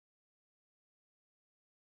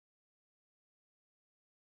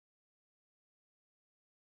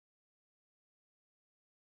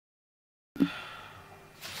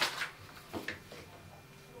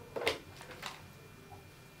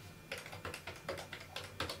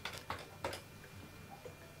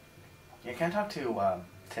Yeah, can I talk to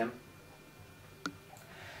Tim?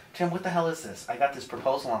 Tim, what the hell is this? I got this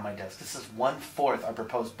proposal on my desk. This is 1/4 our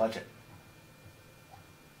proposed budget.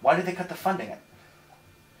 Why did they cut the funding?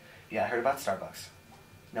 Yeah, I heard about Starbucks.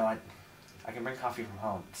 No, I can bring coffee from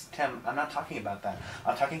home. Tim, I'm not talking about that.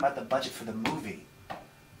 I'm talking about the budget for the movie.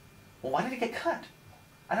 Well, why did it get cut?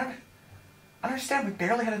 I don't understand. We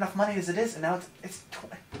barely had enough money as it is, and now it's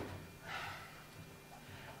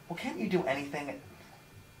well, can't you do anything?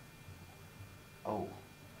 Oh,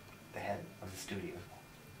 the head of the studio.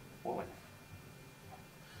 What?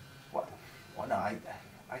 Well, no, I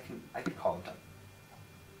can call him.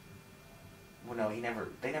 Well, no, they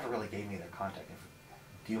never really gave me their contact info.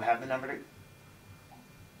 Do you have the number to?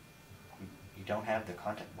 You don't have the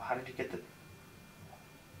contact? Well, how did you get the?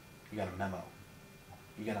 You got a memo.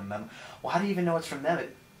 You got a memo. Well, how do you even know it's from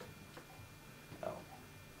them? Oh,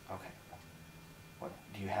 okay. What?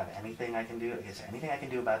 Do you have anything I can do? Is there anything I can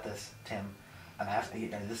do about this, Tim? I'm asking.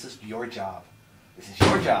 This is your job. This is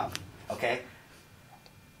your job. Okay.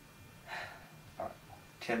 All right.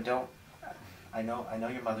 Tim, don't. I know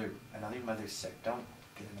your mother. I know your mother's sick. Don't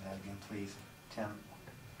get into that again, please, Tim.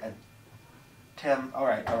 And Tim. All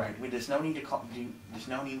right. There's no need to call. There's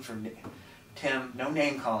no need for Tim. No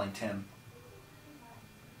name calling, Tim.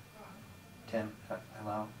 Tim.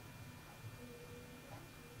 Hello.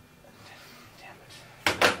 Damn it.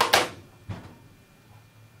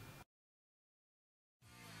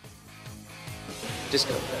 Just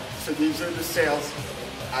go. So these are the sails.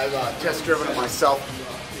 I've test driven them myself.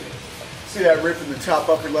 See that rip in the top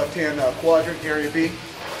upper left-hand quadrant, area B?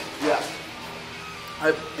 Yeah.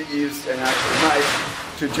 I've used an actual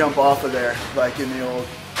knife to jump off of there, like in the old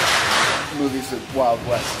movies of Wild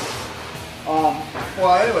West. Well,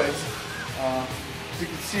 anyways, as you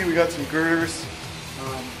can see, we got some girders,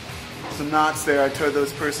 some knots there. I tied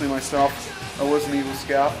those personally myself. I was an Eagle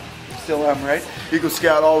Scout. Still am, right? Eagle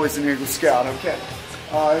Scout, always an Eagle Scout. Okay.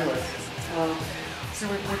 Anyways, see,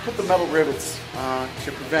 we put the metal rivets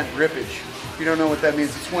to prevent rippage. If you don't know what that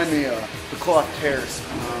means, it's when the cloth tears.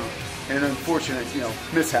 An unfortunate,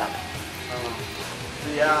 mishap.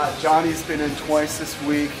 Yeah, Johnny's been in twice this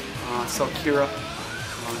week. Saw Kira.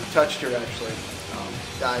 Touched her, actually.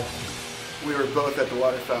 We were both at the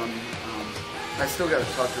water fountain. I still got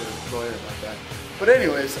to talk to the lawyer about that. But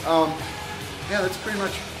anyways, yeah, that's pretty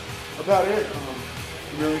much about it.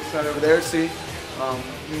 I'm really excited over there. See,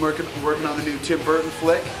 I'm working on the new Tim Burton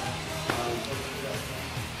flick,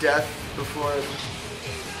 Death Before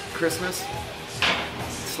Christmas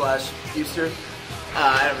 / Easter.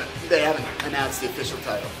 They haven't announced the official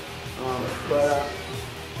title. But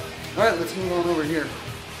all right, let's move on over here.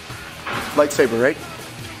 Lightsaber, right?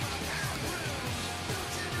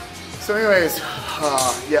 So anyways,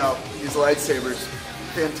 yeah, these lightsabers,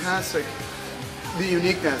 fantastic. The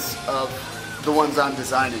uniqueness of the ones I'm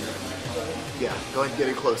designing. Yeah, go ahead and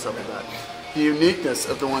get a close up of that. The uniqueness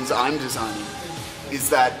of the ones I'm designing is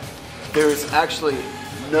that there is actually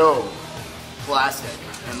no plastic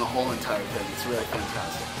in the whole entire thing. It's really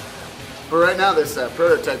fantastic. But right now, this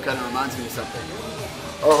prototype kind of reminds me of something.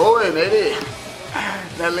 Ahoy, matey!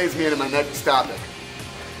 That leads me into my next topic.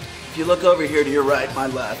 If you look over here to your right, my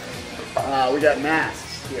left, we got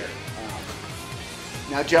masks here.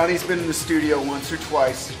 Now Johnny's been in the studio once or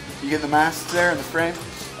twice. You get the masks there in the frame?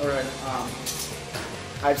 Alright,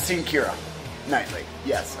 I've seen Kira nightly.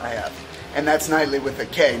 Yes, I have. And that's nightly with a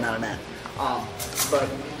K, not an N.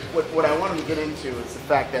 But what I wanted to get into is the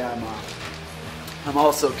fact that I'm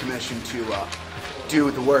also commissioned to do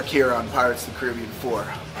the work here on Pirates of the Caribbean 4,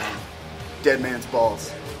 Dead Man's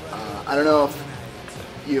Balls. I don't know if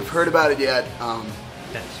you've heard about it yet.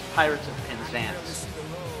 That's Pirates of Penzance.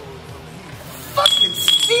 Fucking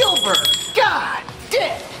Spielberg! God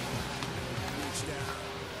damn!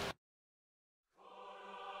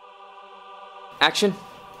 Action.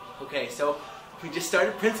 Okay, so we just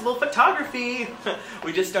started principal photography.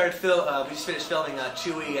 we just finished filming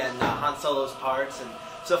Chewie and Han Solo's parts, and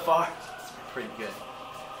so far it's been pretty good.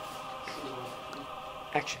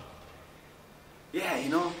 Action. Yeah,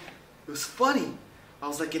 it was funny. I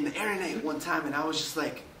was like in the internet one time and I was just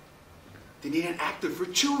like, they need an actor for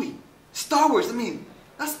Chewie. Star Wars, I mean,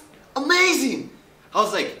 that's amazing. I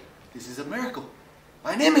was like, this is a miracle.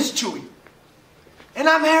 My name is Chewie. And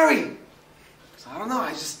I'm Harry. So I don't know,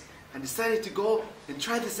 I decided to go and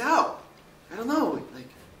try this out. I don't know, like,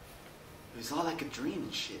 it was all like a dream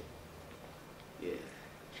and shit. Yeah,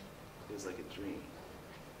 it was like a dream.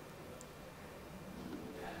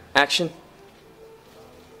 Action.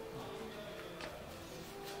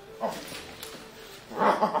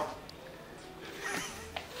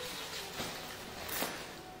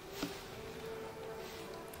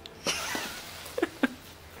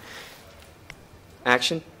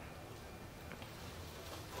 Action.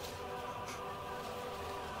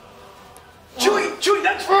 Chewie,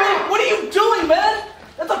 that's fake! What are you doing, man?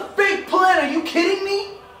 That's a fake plan, are you kidding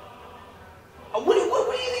me? What do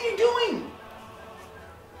you think you're doing?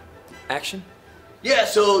 Action. Yeah,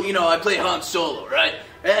 so, you know, I play Han Solo, right?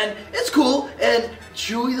 And it's cool, and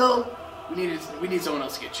Chewie, though, we need someone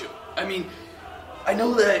else to get Chewie. I mean, I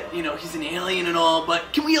know that, you know, he's an alien and all,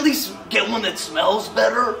 but can we at least get one that smells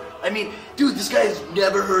better? I mean, dude, this guy has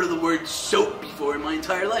never heard of the word soap before in my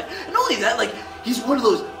entire life. And not only that, like, he's one of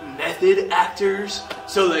those method actors,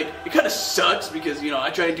 so, like, it kind of sucks because, you know,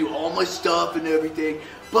 I try to do all my stuff and everything,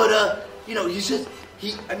 but, you know, he's just,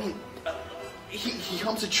 he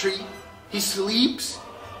humps a tree, he sleeps,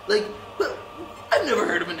 like, well, I've never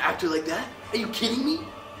heard of an actor like that. Are you kidding me?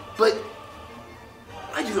 But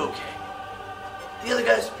I do okay. The other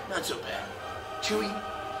guys, not so bad. Chewie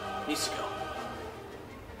needs to go.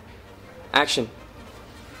 Action.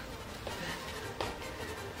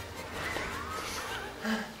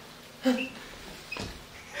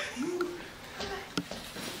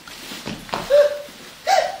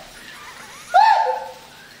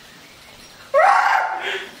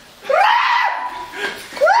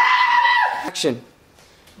 Action.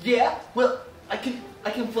 Yeah, well, I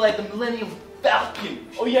can fly the Millennium Falcon.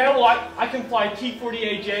 Oh yeah, well I can fly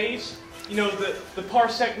T-48Js, you know, the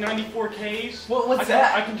Parsec 94Ks. What's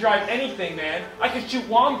that? I can drive anything, man. I can shoot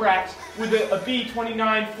Wombrats with a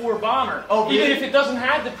B-29-4 bomber. Oh, really? Even if it doesn't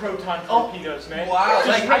have the proton torpedoes, man. Wow.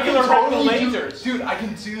 Just Like, regular rectal totally lasers. Dude, I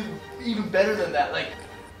can do even better than that. Like,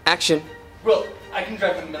 Action. Bro, I can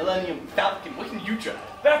drive the Millennium Falcon. What can you drive?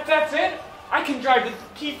 That's it. I can drive the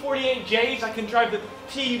T-48Js, I can drive the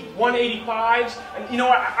T-185s, and you know,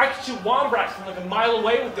 I can shoot Wombrats from like a mile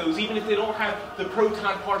away with those, even if they don't have the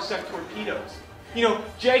proton parsec torpedoes. You know,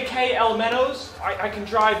 JK Elementos, I can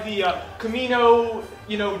drive the Camino,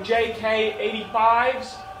 you know,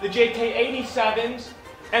 JK-85s, the JK-87s,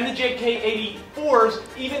 and the JK-84s,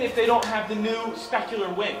 even if they don't have the new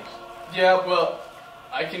specular wings. Yeah, well,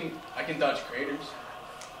 I can dodge craters.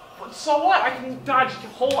 So what? I can dodge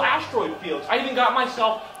whole asteroid fields. I even got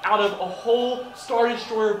myself out of a whole Star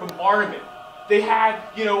Destroyer bombardment. They had,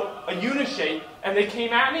 you know, a unishape, and they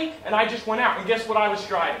came at me, and I just went out. And guess what I was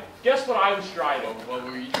driving? Guess what I was driving? What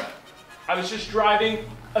were you driving? I was just driving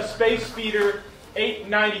a Space Speeder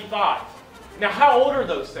 895. Now, how old are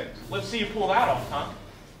those things? Let's see you pull that off, huh?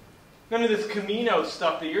 None of this Camino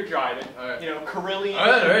stuff that you're driving. All right. You know, Carillion. All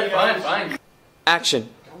right, Caminos. fine. Action.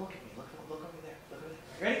 don't look at me. Look over there. Look over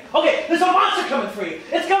there. Ready? Okay, there's a monster coming for you.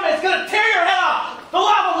 It's coming. It's gonna tear your head off. The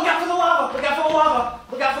lava. Look out for the lava. Look out for the lava.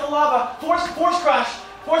 Look out for the lava. Force crush.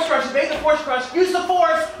 Force crush. Evade the force crush. Use the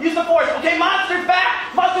force. Use the force. Okay, monster's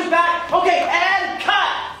back. Monster's back. Okay, and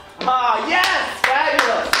cut. Ah, yes.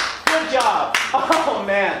 Fabulous. Good job. Oh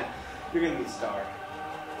man, you're gonna be a star.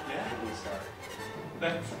 Yeah, you're gonna be a star.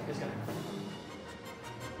 That's It's gonna happen.